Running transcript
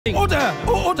Order!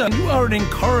 Order! You are an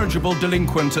incorrigible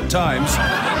delinquent at times.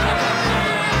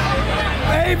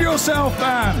 Behave yourself,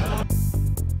 man!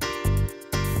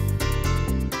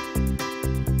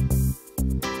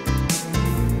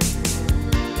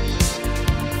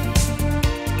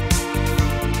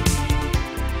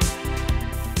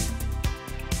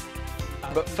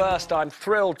 But first, I'm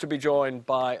thrilled to be joined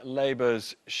by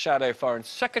Labour's Shadow Foreign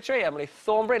Secretary, Emily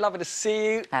Thornberry. Lovely to see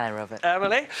you. Hello, Robert.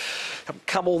 Emily. Haven't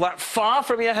come all that far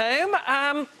from your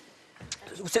home.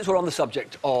 Since we're on the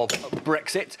subject of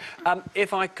Brexit,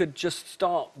 if I could just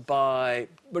start by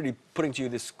really putting to you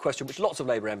this question, which lots of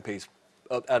Labour MPs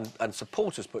and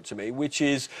supporters put to me, which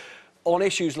is, on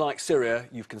issues like Syria,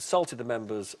 you've consulted the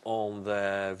members on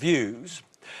their views.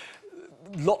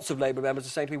 Lots of Labour members are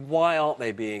saying to me, why aren't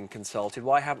they being consulted?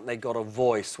 Why haven't they got a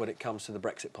voice when it comes to the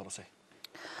Brexit policy?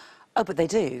 Oh, but they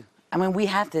do. I mean, we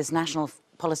have this National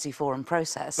Policy Forum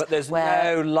process. But there's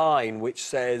no line which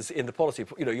says in the policy,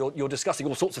 you know, you're discussing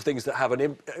all sorts of things that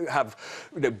have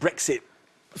Brexit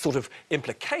sort of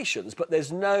implications, but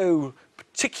there's no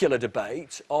particular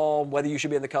debate on whether you should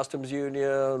be in the customs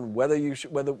union, whether you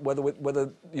should, whether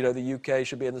you know, the UK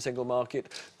should be in the single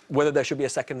market, whether there should be a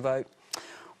second vote.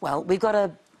 Well, we've got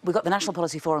the National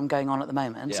Policy Forum going on at the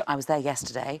moment. Yeah. I was there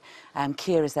yesterday.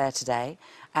 Keir is there today.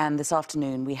 And this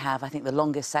afternoon we have, I think, the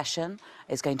longest session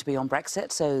is going to be on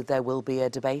Brexit. So there will be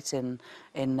a debate in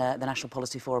the National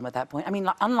Policy Forum at that point. I mean,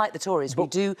 unlike the Tories, we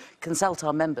do consult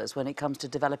our members when it comes to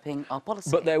developing our policy.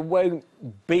 But there won't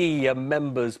be a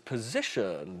member's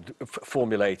position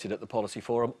formulated at the Policy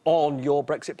Forum on your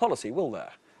Brexit policy, will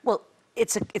there? Well,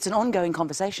 it's an ongoing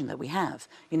conversation that we have,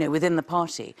 you know, within the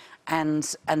party,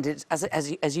 and it's,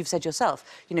 as you've said yourself,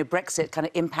 you know, Brexit kind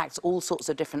of impacts all sorts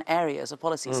of different areas of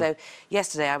policy. So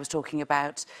yesterday I was talking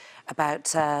about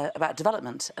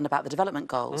development and about the development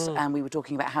goals, and we were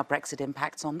talking about how Brexit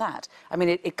impacts on that. I mean,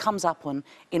 it comes up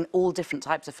in all different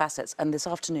types of facets. And this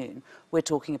afternoon we're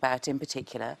talking about, in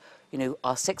particular, you know,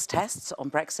 our 6 tests on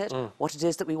Brexit, what it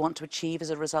is that we want to achieve as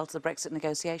a result of the Brexit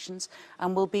negotiations,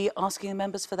 and we'll be asking the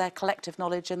members for their collective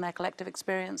knowledge and their collective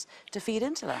experience to feed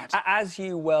into that. As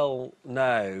you well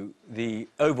know, the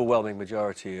overwhelming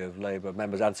majority of Labour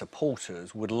members and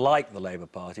supporters would like the Labour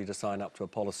Party to sign up to a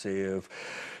policy of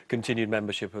continued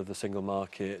membership of the single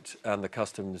market and the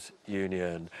customs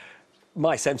union.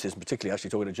 My sense is, particularly actually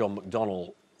talking to John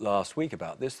McDonnell last week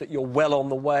about this, that you're well on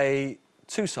the way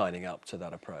to signing up to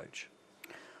that approach.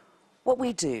 What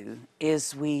we do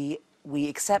is we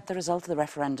accept the result of the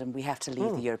referendum. We have to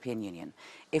leave the European Union.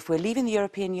 If we're leaving the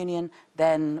European Union,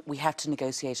 then we have to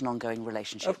negotiate an ongoing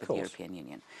relationship with the European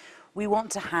Union. We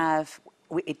want to have...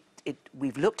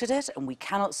 We've looked at it, and we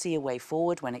cannot see a way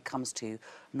forward when it comes to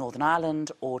Northern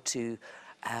Ireland or to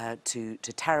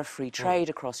tariff-free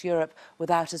trade across Europe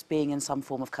without us being in some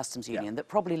form of customs union that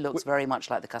probably looks very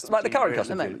much like the customs union. Like the current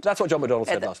customs union. That's what John McDonnell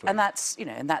said last week. And that's, you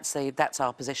know, and that's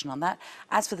our position on that.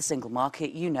 As for the single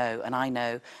market, you know, and I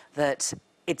know that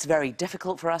it's very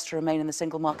difficult for us to remain in the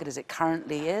single market as it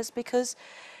currently is, because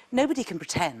nobody can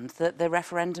pretend that the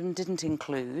referendum didn't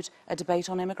include a debate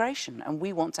on immigration, and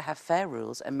we want to have fair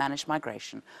rules and manage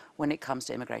migration when it comes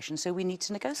to immigration, so we need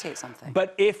to negotiate something.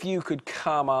 But if you could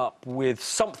come up with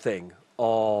something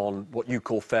on what you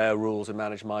call fair rules and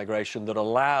manage migration that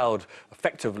allowed,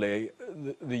 effectively,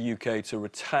 the UK to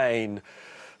retain,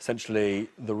 essentially,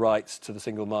 the rights to the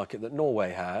single market that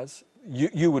Norway has,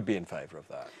 you would be in favour of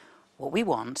that? What we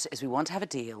want is to have a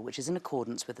deal which is in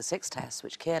accordance with the 6 tests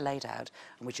which Keir laid out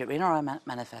and which are in our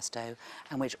manifesto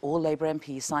and which all Labour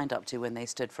MPs signed up to when they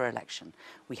stood for election.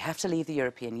 We have to leave the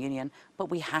European Union, but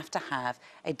we have to have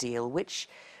a deal which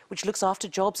looks after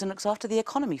jobs and looks after the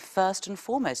economy first and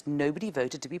foremost. Nobody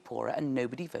voted to be poorer and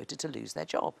nobody voted to lose their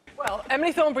job. Well,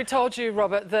 Emily Thornberry told you,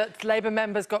 Robert, that Labour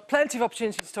members got plenty of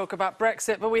opportunities to talk about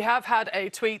Brexit, but we have had a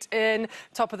tweet in,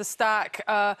 top of the stack.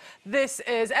 This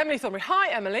is Emily Thornberry. Hi,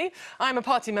 Emily. I'm a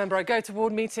party member. I go to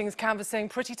ward meetings canvassing,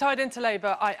 pretty tied into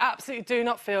Labour. I absolutely do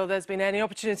not feel there's been any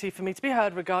opportunity for me to be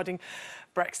heard regarding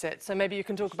Brexit. So maybe you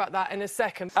can talk about that in a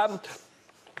second.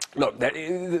 Look, as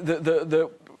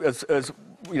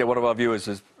you know, one of our viewers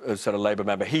has said, a Labour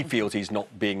member, he feels he's not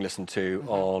being listened to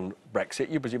on Brexit.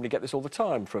 You presumably get this all the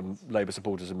time from Labour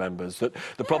supporters and members, that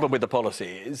the problem with the policy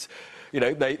is, you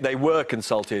know, they were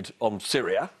consulted on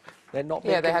Syria. They're not.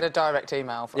 Yeah, they had a direct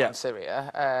email from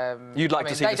Syria. You'd like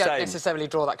to see the same. They don't necessarily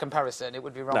draw that comparison. It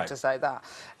would be wrong to say that.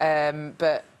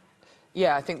 But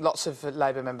yeah, I think lots of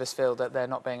Labour members feel that they're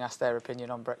not being asked their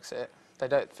opinion on Brexit. They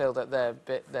don't feel that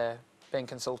they're being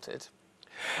consulted.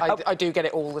 I do get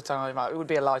it all the time. It would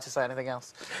be a lie to say anything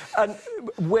else. And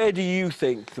where do you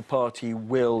think the party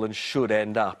will and should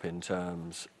end up in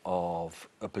terms of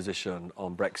a position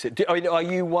on Brexit? I mean, are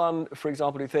you one, for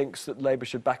example, who thinks that Labour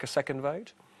should back a second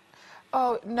vote?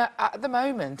 Oh, no, at the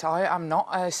moment, I am not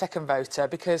a second voter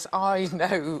because I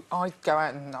know I go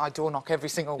out and I door knock every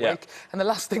single week, and the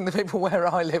last thing the people where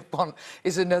I live want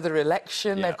is another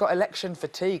election. Yeah. They've got election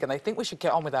fatigue and they think we should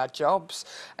get on with our jobs.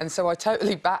 And so I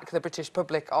totally back the British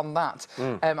public on that.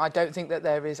 I don't think that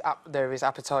there is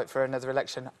appetite for another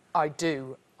election.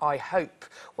 I hope,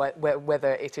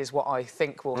 whether it is what I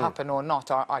think will happen or not,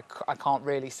 I can't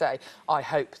really say. I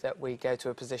hope that we go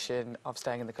to a position of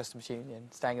staying in the customs union,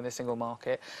 staying in the single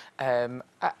market,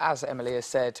 as Emily has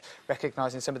said,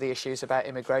 recognising some of the issues about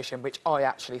immigration, which I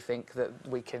actually think that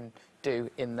we can do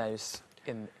in those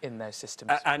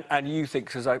systems. And you think,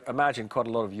 because I imagine quite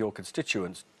a lot of your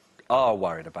constituents are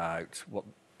worried about what,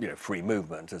 you know, free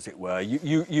movement, as it were.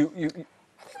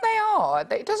 I think they are.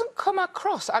 It doesn't come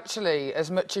across, actually, as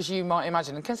much as you might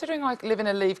imagine. And considering I live in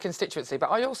a Leave constituency,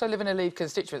 but I also live in a Leave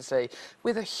constituency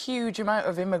with a huge amount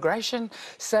of immigration.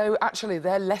 So, actually,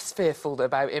 they're less fearful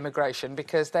about immigration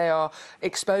because they are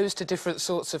exposed to different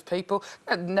sorts of people.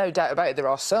 And no doubt about it, there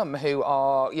are some who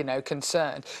are, you know,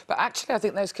 concerned. But actually, I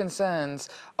think those concerns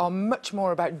are much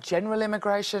more about general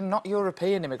immigration, not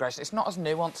European immigration. It's not as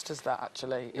nuanced as that,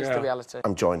 actually, is the reality.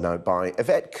 I'm joined now by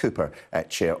Yvette Cooper,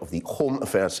 Chair of the Home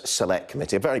Affairs Select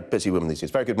Committee, a very busy woman these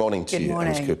days. Very good morning to you,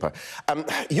 Ms Cooper.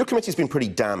 Your committee's been pretty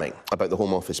damning about the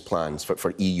Home Office plans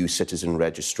for EU citizen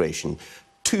registration.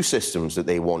 2 systems that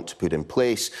they want to put in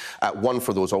place, one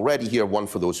for those already here, one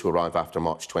for those who arrive after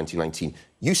March 2019.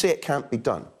 You say it can't be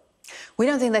done. We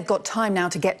don't think they've got time now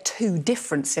to get 2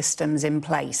 different systems in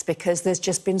place because there's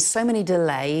just been so many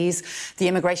delays. The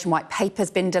immigration white paper's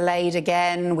been delayed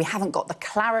again. We haven't got the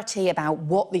clarity about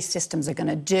what these systems are going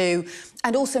to do,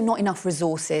 and also not enough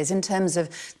resources in terms of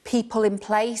people in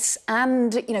place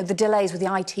and, you know, the delays with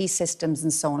the IT systems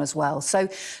and so on as well. So,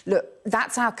 look,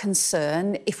 that's our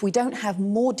concern. If we don't have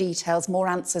more details, more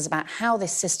answers about how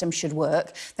this system should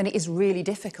work, then it is really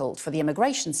difficult for the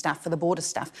immigration staff, for the border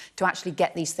staff, to actually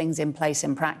get these things in place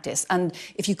in practice. And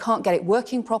if you can't get it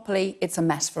working properly, it's a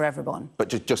mess for everyone.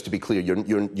 But just to be clear,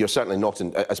 you're certainly not,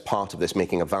 as part of this,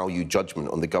 making a value judgment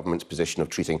on the government's position of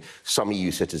treating some EU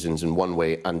citizens in one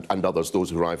way and others,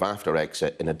 those who arrive after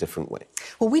exit, in a different way.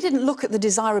 Well, we didn't look at the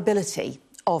desirability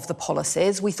of the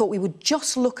policies. We thought we would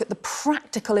just look at the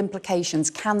practical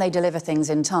implications. Can they deliver things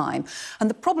in time?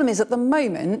 And the problem is, at the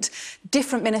moment,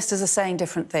 different ministers are saying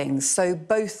different things. So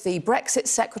both the Brexit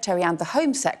Secretary and the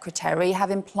Home Secretary have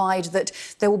implied that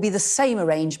there will be the same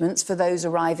arrangements for those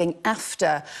arriving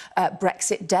after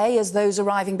Brexit Day as those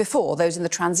arriving before, those in the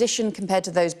transition compared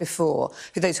to those before,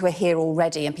 those who are here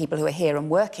already and people who are here and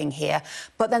working here.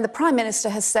 But then the Prime Minister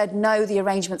has said, no, the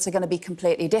arrangements are going to be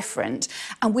completely different.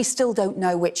 And we still don't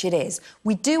know which it is.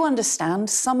 We do understand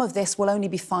some of this will only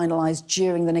be finalised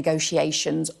during the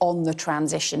negotiations on the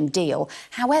transition deal.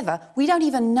 However, we don't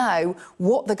even know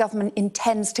what the government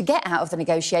intends to get out of the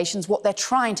negotiations, what they're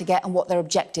trying to get and what their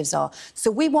objectives are.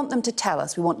 So we want them to tell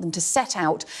us, we want them to set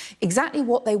out exactly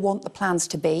what they want the plans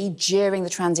to be during the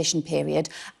transition period,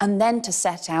 and then to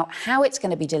set out how it's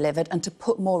going to be delivered and to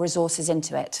put more resources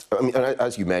into it. I mean,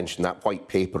 as you mentioned, that white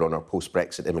paper on our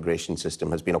post-Brexit immigration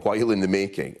system has been a while in the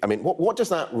making. I mean, what does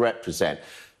that represent?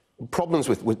 Problems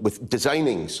with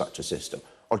designing such a system?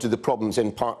 Or do the problems,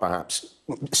 in part, perhaps,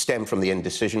 stem from the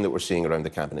indecision that we're seeing around the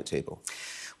Cabinet table?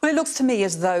 Well, it looks to me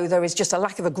as though there is just a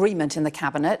lack of agreement in the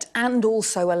Cabinet and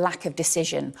also a lack of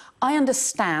decision. I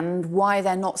understand why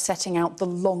they're not setting out the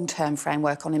long-term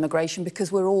framework on immigration,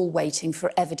 because we're all waiting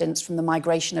for evidence from the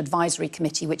Migration Advisory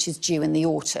Committee, which is due in the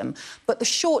autumn. But the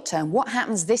short term, what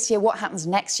happens this year, what happens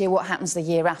next year, what happens the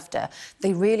year after,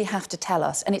 they really have to tell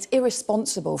us. And it's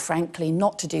irresponsible, frankly,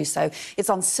 not to do so. It's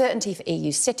uncertainty for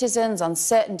EU citizens,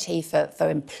 uncertainty for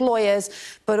employers,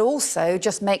 but also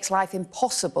just makes life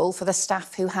impossible for the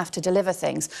staff who have to deliver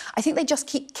things. I think they just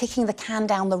keep kicking the can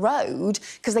down the road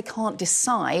because they can't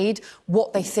decide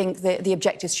what they think the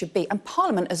objectives should be. And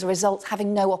Parliament, as a result,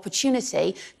 having no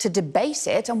opportunity to debate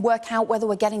it and work out whether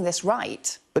we're getting this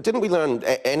right. But didn't we learn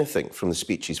anything from the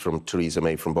speeches from Theresa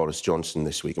May, from Boris Johnson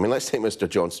this week? I mean, let's take Mr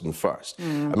Johnson first.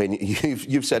 I mean,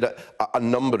 you've said a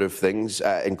number of things,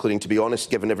 including, to be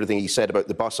honest, given everything he said about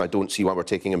the bus, I don't see why we're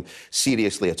taking him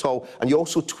seriously at all. And you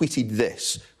also tweeted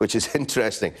this, which is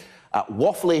interesting.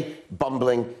 Waffly,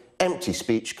 bumbling, empty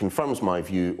speech confirms my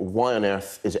view. Why on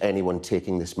earth is anyone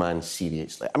taking this man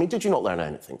seriously? I mean, did you not learn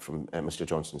anything from Mr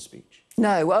Johnson's speech?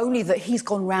 No, only that he's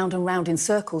gone round and round in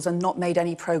circles and not made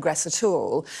any progress at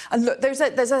all. And look, there's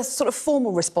a sort of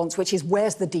formal response, which is,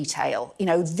 where's the detail? You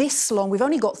know, this long, we've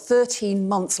only got 13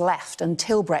 months left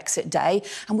until Brexit Day,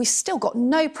 and we've still got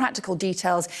no practical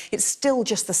details. It's still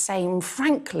just the same,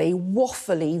 frankly,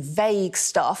 waffly, vague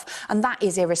stuff, and that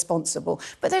is irresponsible.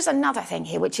 But there's another thing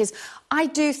here, which is, I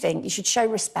do think you should show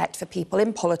respect for people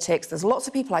in politics. There's lots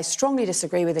of people I strongly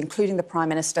disagree with, including the Prime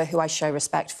Minister, who I show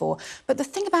respect for. But the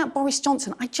thing about Boris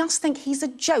Johnson, I just think he's a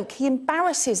joke. He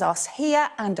embarrasses us here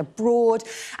and abroad,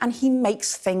 and he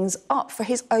makes things up for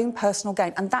his own personal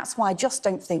gain. And that's why I just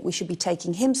don't think we should be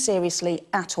taking him seriously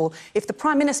at all. If the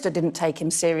Prime Minister didn't take him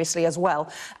seriously as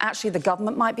well, actually the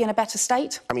government might be in a better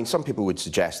state. I mean, some people would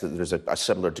suggest that there's a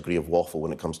similar degree of waffle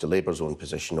when it comes to Labour's own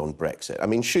position on Brexit. I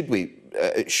mean, should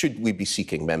we be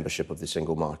seeking membership of the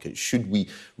single market? Should we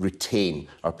retain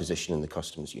our position in the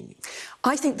customs union?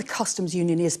 I think the customs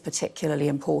union is particularly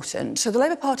important. So the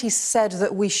Labour Party said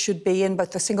that we should be in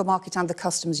both the single market and the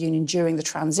customs union during the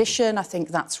transition. I think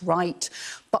that's right.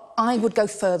 But I would go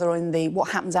further in what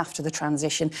happens after the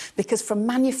transition, because from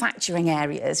manufacturing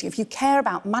areas, if you care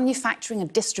about manufacturing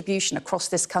and distribution across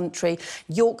this country,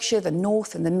 Yorkshire, the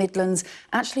North and the Midlands,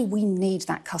 actually we need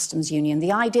that customs union.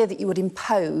 The idea that you would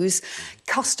impose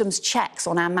customs checks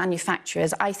on our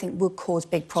manufacturers, I think, would cause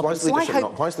big problems. So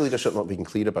why is the leadership not being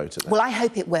clear about it then? Well, I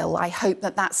hope it will. I hope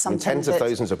that that's something tens of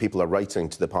thousands of people are writing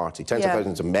to the party. Tens of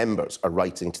thousands of members are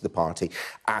writing to the party,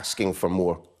 asking for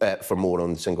more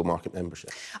on single market membership.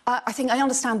 I think I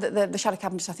understand that the Shadow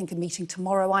Cabinet, I think, are meeting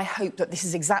tomorrow. I hope that this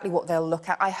is exactly what they'll look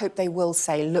at. I hope they will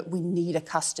say, look, we need a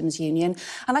customs union.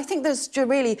 And I think there's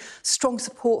really strong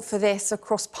support for this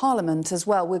across Parliament as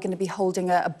well. We're going to be holding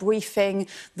a briefing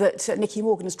that Nicky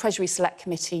Morgan, as Treasury Select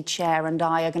Committee Chair, and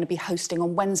I are going to be hosting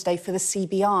on Wednesday for the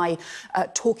CBI,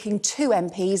 talking to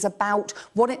MPs about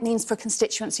what it means for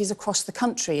constituencies across the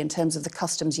country in terms of the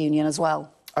customs union as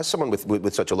well. As someone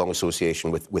with such a long association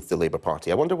with the Labour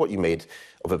Party, I wonder what you made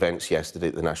of events yesterday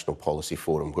at the National Policy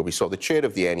Forum, where we saw the chair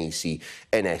of the NEC,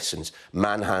 in essence,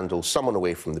 manhandle someone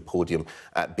away from the podium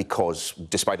because,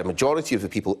 despite a majority of the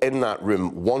people in that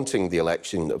room wanting the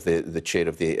election of the chair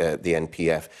of the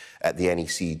NPF, the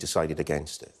NEC decided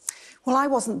against it. Well, I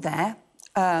wasn't there.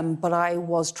 But I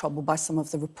was troubled by some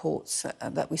of the reports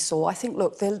that we saw. I think,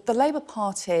 look, the Labour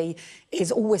Party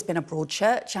has always been a broad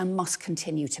church and must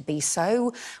continue to be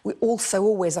so. We're also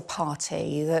always a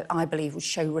party that I believe would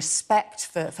show respect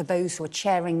for those who are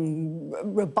chairing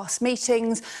robust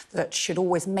meetings, that should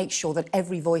always make sure that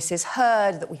every voice is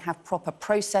heard, that we have proper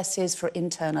processes for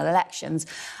internal elections.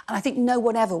 And I think no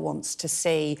one ever wants to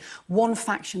see one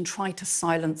faction try to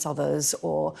silence others,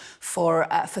 or for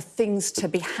things to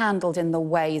be handled in the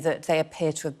way that they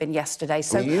appear to have been yesterday.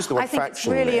 So you used the word I think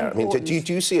faction it's really there. important. I mean,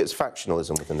 do you see it as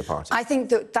factionalism within the party? I think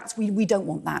that we don't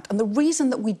want that. And the reason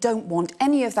that we don't want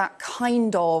any of that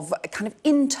kind of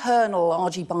internal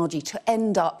argy-bargy to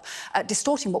end up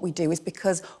distorting what we do is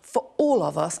because, for all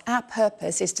of us, our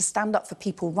purpose is to stand up for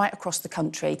people right across the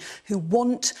country who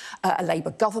want a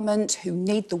Labour government, who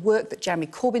need the work that Jeremy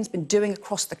Corbyn's been doing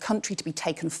across the country to be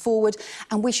taken forward.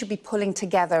 And we should be pulling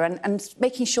together and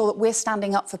making sure that we're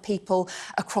standing up for people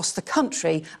across the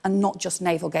country and not just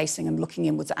navel-gazing and looking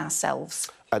inwards at ourselves.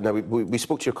 Now, we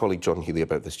spoke to your colleague John Healy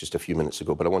about this just a few minutes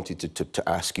ago, but I wanted to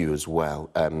ask you as well.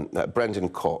 Brendan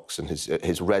Cox and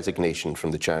his resignation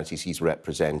from the charities he's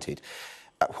represented.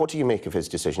 What do you make of his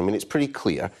decision? I mean, it's pretty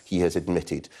clear he has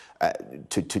admitted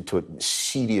to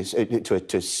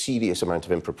a serious amount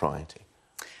of impropriety.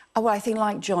 Well, I think,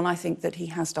 like John, I think that he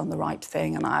has done the right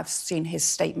thing, and I've seen his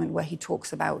statement where he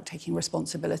talks about taking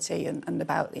responsibility and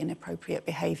about the inappropriate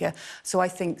behaviour. So I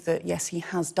think that, yes, he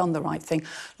has done the right thing.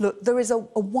 Look, there is a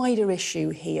wider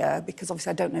issue here, because obviously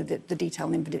I don't know the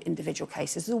detail in individual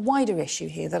cases. There's a wider issue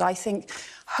here that I think,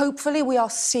 hopefully, we are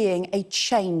seeing a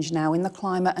change now in the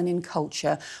climate and in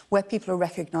culture, where people are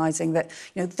recognising that,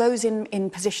 you know, those in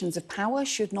positions of power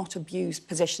should not abuse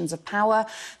positions of power.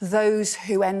 Those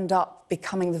who end up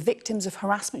becoming the victims of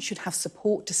harassment should have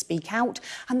support to speak out,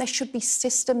 and there should be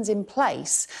systems in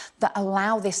place that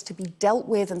allow this to be dealt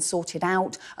with and sorted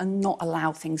out, and not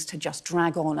allow things to just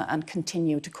drag on and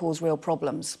continue to cause real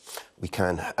problems. We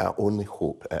can only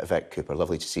hope. Yvette Cooper,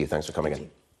 lovely to see you. Thanks for coming in.